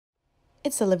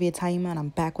It's Olivia Taiema and I'm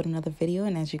back with another video,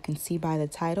 and as you can see by the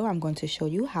title, I'm going to show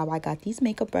you how I got these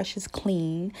makeup brushes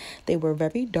clean. They were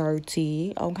very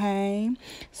dirty, okay?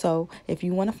 So if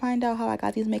you want to find out how I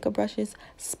got these makeup brushes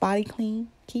spotty clean,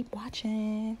 keep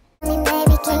watching.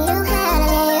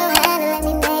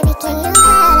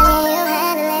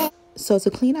 So to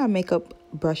clean our makeup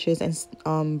brushes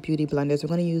and beauty blenders, we're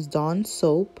going to use Dawn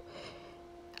soap,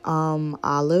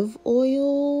 olive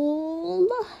oil,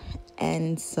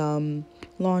 and some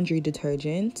laundry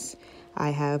detergent. I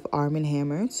have Arm &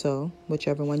 Hammer, so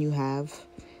whichever one you have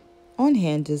on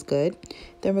hand is good.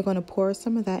 Then we're going to pour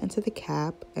some of that into the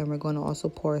cap, and we're going to also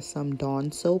pour some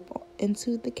Dawn soap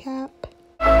into the cap.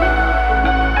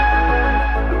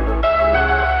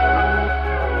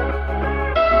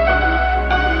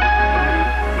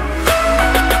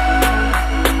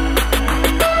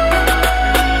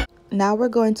 Now we're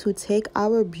going to take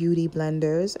our beauty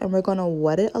blenders and we're going to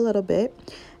wet it a little bit,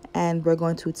 and we're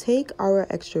going to take our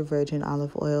extra virgin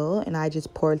olive oil, and I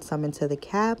just poured some into the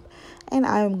cap, and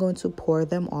I am going to pour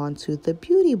them onto the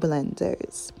beauty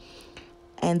blenders.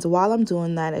 And while I'm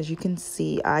doing that, as you can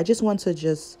see, I just want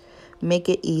to make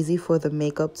it easy for the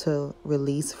makeup to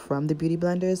release from the beauty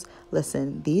blenders.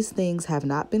 Listen, these things have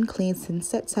not been cleaned since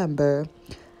September.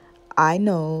 I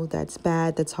know that's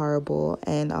bad, that's horrible,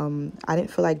 and I didn't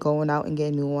feel like going out and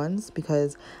getting new ones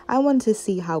because I wanted to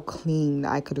see how clean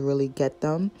I could really get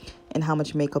them and how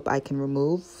much makeup I can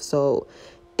remove. So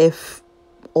if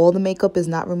all the makeup is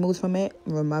not removed from it,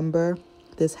 remember,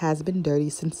 this has been dirty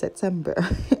since September.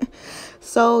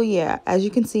 So yeah, as you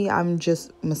can see, I'm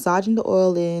just massaging the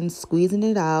oil in, squeezing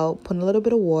it out, putting a little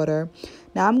bit of water.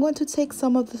 Now I'm going to take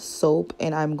some of the soap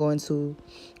and I'm going to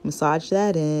massage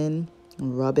that in,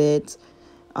 rub it,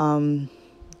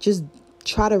 just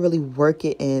try to really work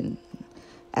it in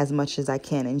as much as I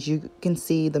can. And you can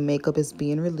see the makeup is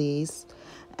being released,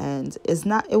 and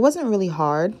it wasn't really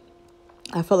hard.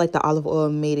 I felt like the olive oil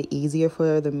made it easier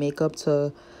for the makeup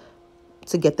to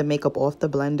get the makeup off the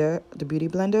blender, the beauty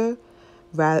blender,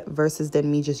 versus than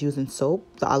me just using soap.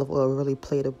 The olive oil really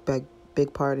played a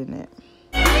big part in it.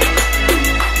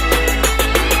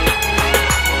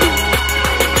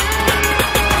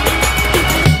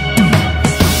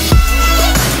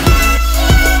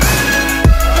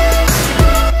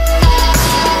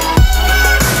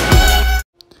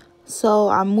 So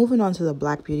I'm moving on to the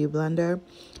black beauty blender,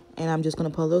 and I'm just going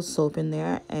to put a little soap in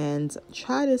there and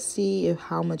try to see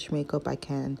how much makeup I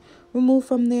can remove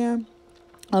from there.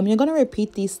 You're going to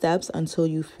repeat these steps until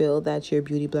you feel that your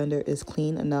beauty blender is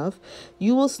clean enough.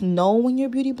 You will know when your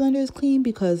beauty blender is clean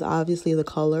because obviously the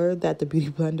color that the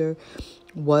beauty blender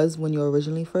was when you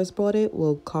originally first bought it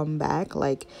will come back.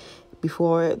 Like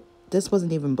before, this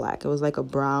wasn't even black. It was like a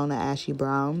brown, an ashy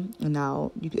brown. And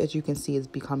now, as you can see, it's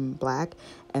becoming black.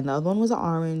 And the other one was an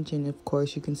orange. And of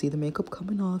course, you can see the makeup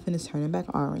coming off and it's turning back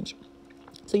orange.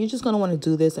 So you're just going to want to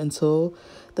do this until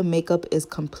the makeup is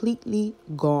completely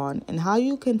gone. And how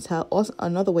you can tell, also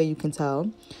another way you can tell,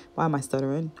 why am I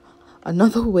stuttering?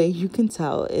 Another way you can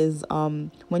tell is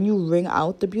when you wring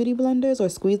out the beauty blenders or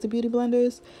squeeze the beauty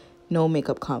blenders, no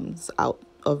makeup comes out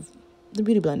of the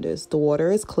beauty blenders. The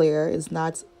water is clear, it's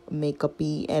not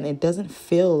makeup-y, and it doesn't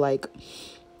feel like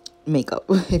makeup,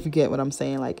 if you get what I'm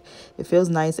saying. Like, it feels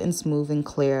nice and smooth and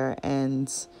clear,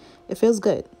 and it feels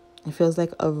good. It feels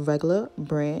like a regular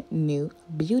brand new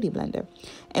beauty blender.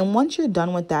 And once you're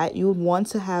done with that, you would want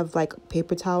to have like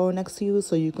paper towel next to you,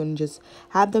 so you can just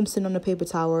have them sit on the paper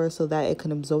towel so that it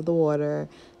can absorb the water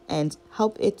and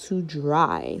help it to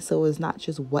dry, so it's not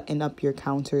just wetting up your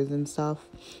counters and stuff.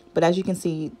 But as you can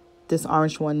see, this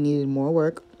orange one needed more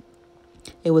work.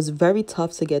 It was very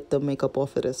tough to get the makeup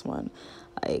off of this one.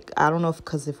 Like, I don't know if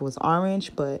it was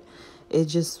orange, but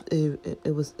it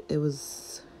was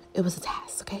a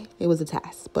task, okay? It was a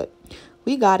task, but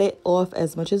we got it off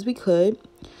as much as we could,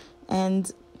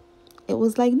 and it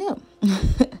was like new.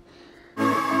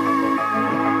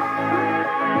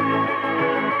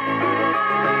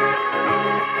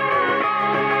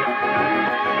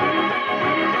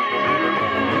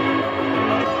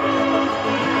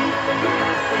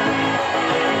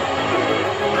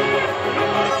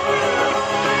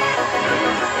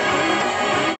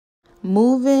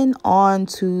 Moving on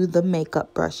to the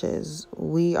makeup brushes,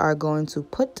 we are going to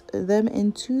put them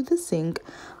into the sink.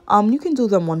 You can do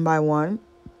them one by one,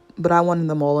 but I wanted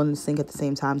them all in the sink at the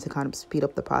same time to kind of speed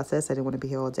up the process. I didn't want to be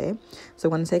here all day. So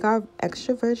we're going to take our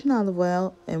extra virgin olive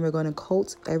oil and we're going to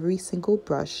coat every single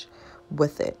brush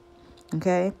with it.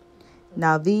 Okay.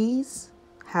 Now these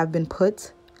have been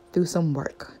put through some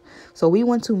work. So we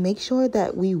want to make sure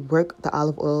that we work the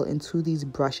olive oil into these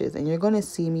brushes, and you're going to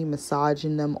see me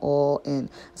massaging them all in,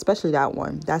 especially that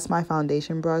one. That's my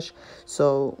foundation brush.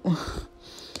 So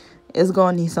it's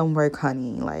going to need some work,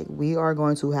 honey. Like, we are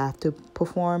going to have to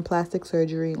perform plastic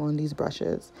surgery on these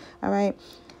brushes. All right.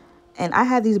 And I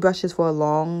had these brushes for a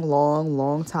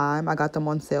long time. I got them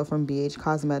on sale from BH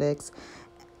Cosmetics,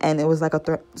 and it was like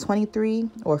a 23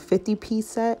 or 50 piece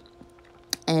set.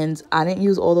 And I didn't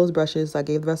use all those brushes. I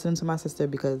gave the rest of them to my sister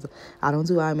because I don't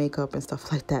do eye makeup and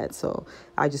stuff like that. So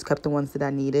I just kept the ones that I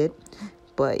needed.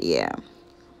 But yeah,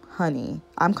 honey,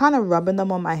 I'm kind of rubbing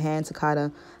them on my hand to kind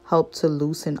of help to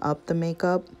loosen up the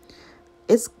makeup.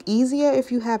 It's easier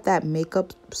if you have that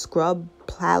makeup scrub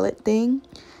palette thing,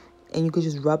 and you could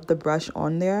just rub the brush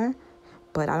on there.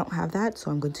 But I don't have that, so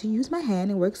I'm going to use my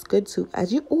hand. It works good too.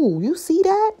 You see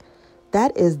that?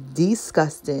 That is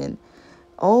disgusting.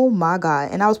 Oh my God.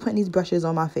 And I was putting these brushes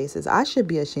on my faces. I should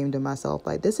be ashamed of myself.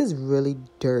 Like, this is really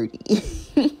dirty.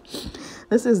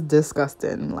 This is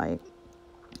disgusting. Like,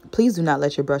 please do not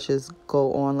let your brushes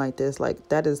go on like this. Like,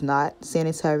 that is not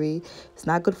sanitary. It's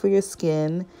not good for your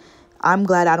skin. I'm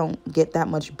glad I don't get that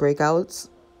much breakouts.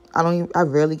 I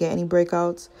rarely get any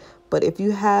breakouts. But if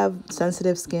you have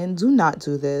sensitive skin, do not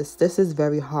do this. This is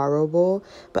very horrible.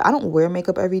 But I don't wear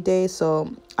makeup every day,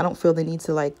 so I don't feel the need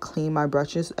to like clean my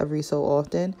brushes every so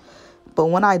often. But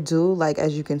when I do, like,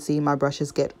 as you can see, my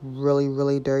brushes get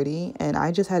really dirty. And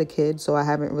I just had a kid, so I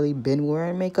haven't really been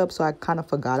wearing makeup. So I kind of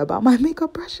forgot about my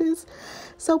makeup brushes.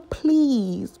 So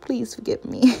please forgive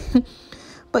me.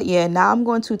 But yeah, now I'm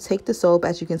going to take the soap.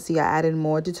 As you can see, I added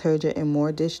more detergent and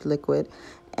more dish liquid.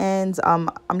 And I'm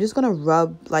just gonna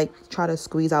rub, like, try to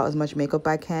squeeze out as much makeup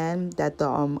I can that the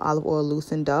olive oil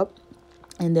loosened up.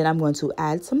 And then I'm going to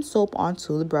add some soap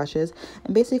onto the brushes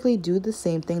and basically do the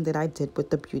same thing that I did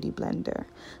with the beauty blender.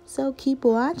 So keep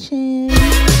watching.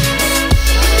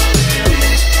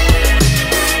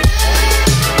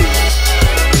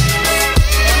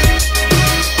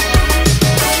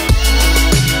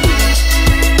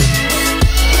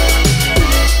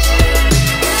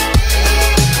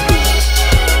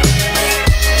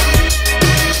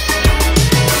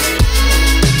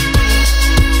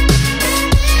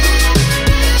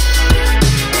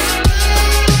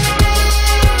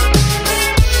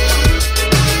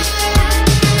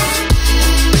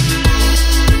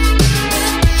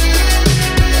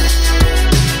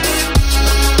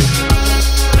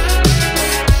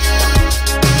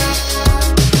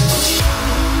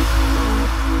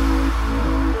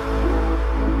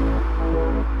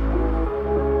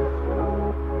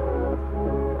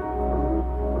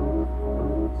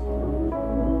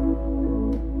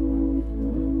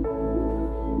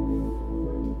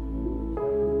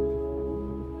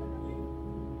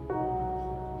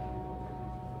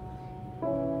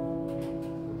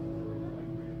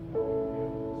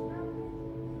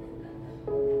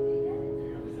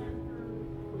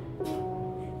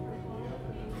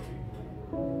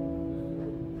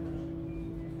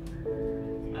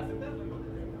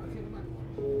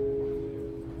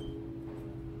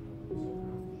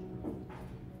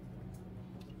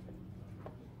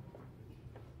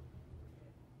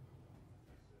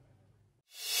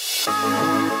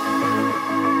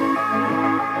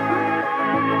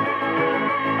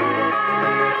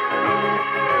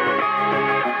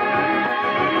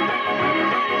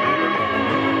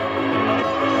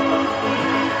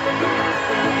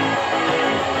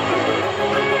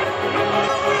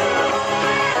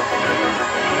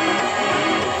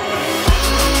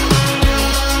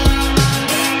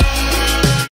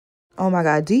 Oh my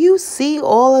God, do you see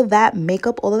all of that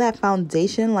makeup, all of that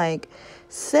foundation? Like,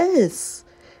 sis,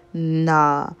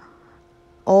 nah.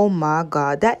 Oh my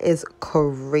God, that is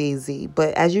crazy.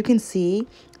 But as you can see,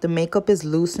 the makeup is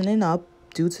loosening up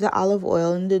due to the olive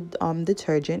oil and the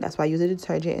detergent. That's why I use the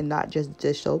detergent and not just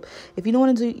dish soap. If you don't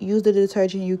want to use the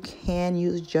detergent, you can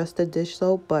use just the dish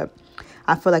soap. But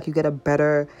I feel like you get a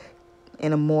better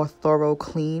and a more thorough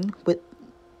clean with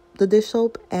the dish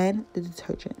soap and the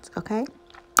detergent, okay?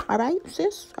 All right,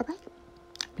 sis. All right.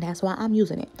 That's why I'm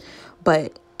using it.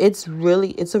 But it's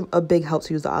a big help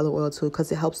to use the olive oil too, because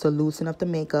it helps to loosen up the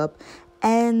makeup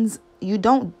and you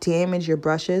don't damage your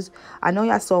brushes. I know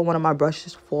y'all saw one of my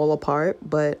brushes fall apart,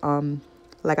 but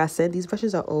like I said, these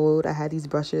brushes are old. I had these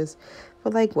brushes for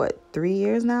like, what, 3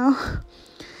 years now?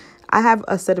 I have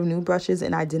a set of new brushes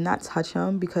and I did not touch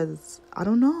them because I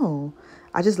don't know.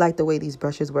 I just like the way these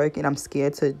brushes work and I'm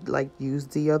scared to like use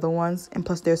the other ones. And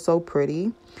plus they're so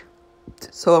pretty.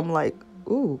 So I'm like,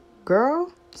 ooh,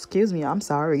 girl, Excuse me, I'm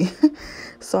sorry.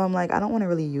 So I'm like, I don't want to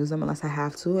really use them unless I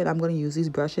have to, and I'm going to use these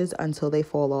brushes until they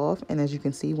fall off. And as you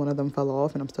can see, one of them fell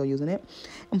off and I'm still using it.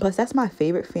 And plus, that's my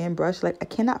favorite fan brush. Like, I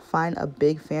cannot find a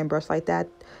big fan brush like that.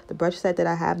 The brush set that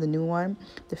I have, the new one,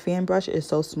 the fan brush is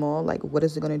so small. Like, what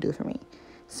is it going to do for me?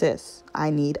 Sis, I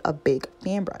need a big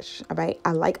fan brush. All right,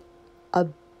 I like a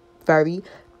very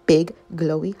big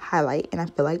glowy highlight, and I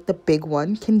feel like the big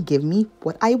one can give me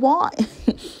what I want.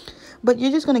 But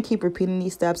you're just going to keep repeating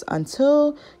these steps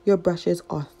until your brushes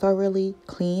are thoroughly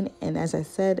clean. And as I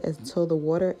said, until the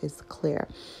water is clear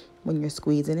when you're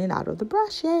squeezing it out of the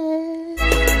brushes.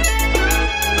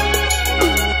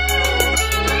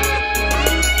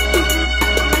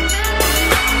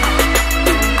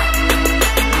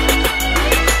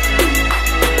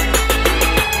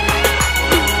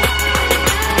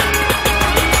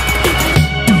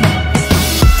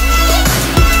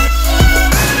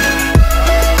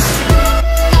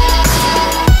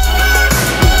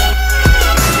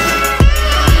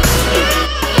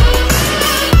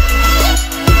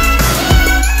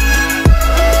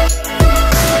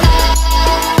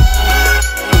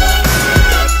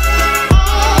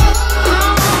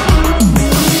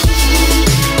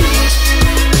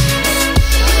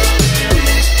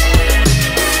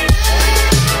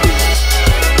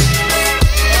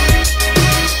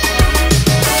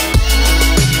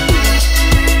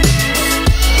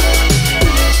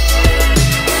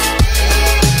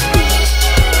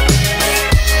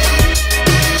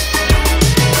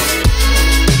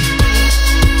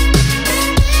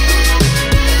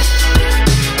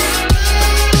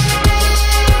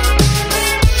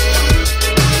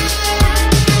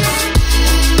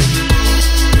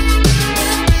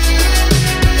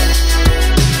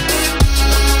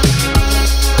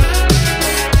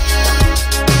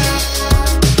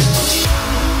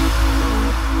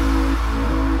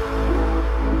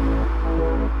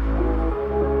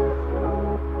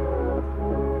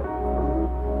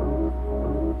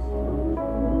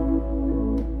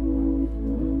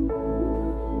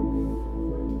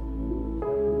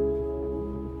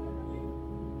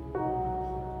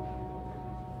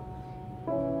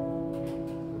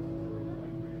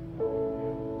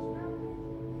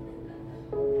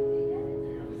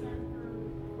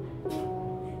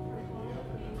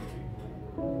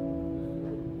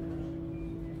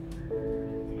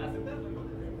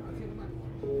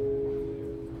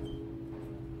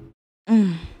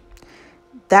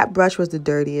 That brush was the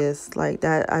dirtiest. Like,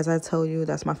 that, as I told you,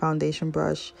 that's my foundation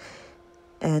brush.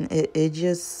 And it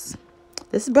just,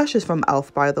 this brush is from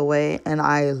e.l.f., by the way, and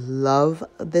I love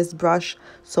this brush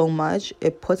so much.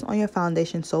 It puts on your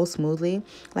foundation so smoothly.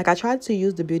 Like, I tried to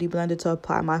use the beauty blender to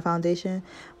apply my foundation,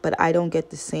 but I don't get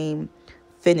the same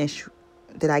finish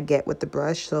that I get with the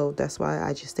brush. So that's why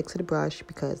I just stick to the brush,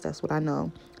 because that's what I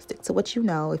know. Stick to what you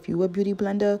know. If you a beauty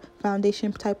blender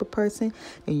foundation type of person,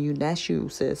 then that's you,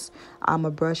 sis. I'm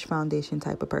a brush foundation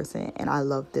type of person, and I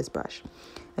love this brush.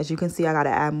 As you can see, I gotta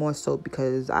add more soap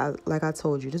because like I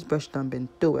told you, this brush done been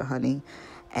through it, honey.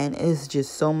 And it's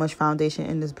just so much foundation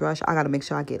in this brush. I gotta make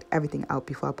sure I get everything out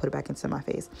before I put it back into my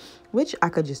face, which I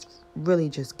could just really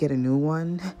just get a new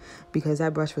one because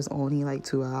that brush was only like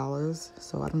 $2.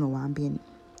 So I don't know why I'm being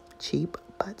cheap,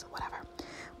 but whatever.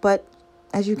 But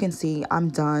as you can see, I'm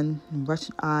done.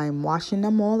 I'm washing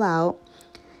them all out,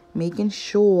 making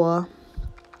sure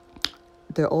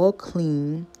they're all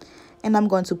clean, and I'm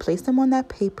going to place them on that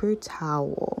paper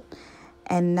towel.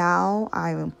 And now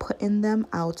I'm putting them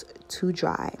out to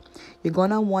dry. You're going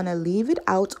to want to leave it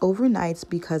out overnight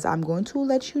because I'm going to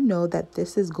let you know that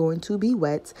this is going to be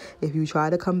wet. If you try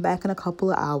to come back in a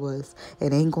couple of hours,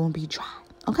 it ain't going to be dry,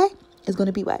 okay? It's going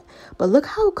to be wet. But look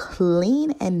how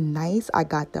clean and nice I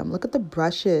got them. Look at the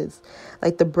brushes.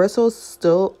 Like, the bristles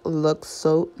still look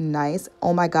so nice.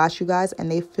 Oh my gosh, you guys. And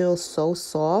they feel so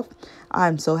soft.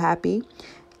 I'm so happy.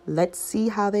 Let's see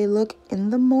how they look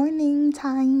in the morning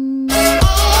time.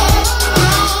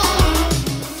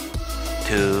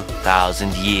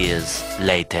 2,000 years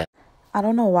later. I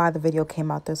don't know why the video came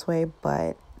out this way,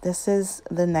 but this is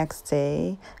the next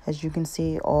day. As you can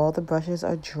see, all the brushes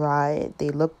are dry.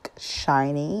 They look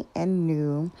shiny and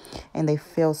new, and they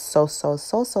feel so soft.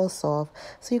 So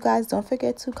you guys, don't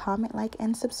forget to comment, like,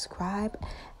 and subscribe,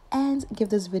 and give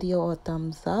this video a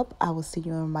thumbs up. I will see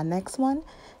you in my next one.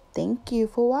 Thank you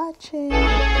for watching.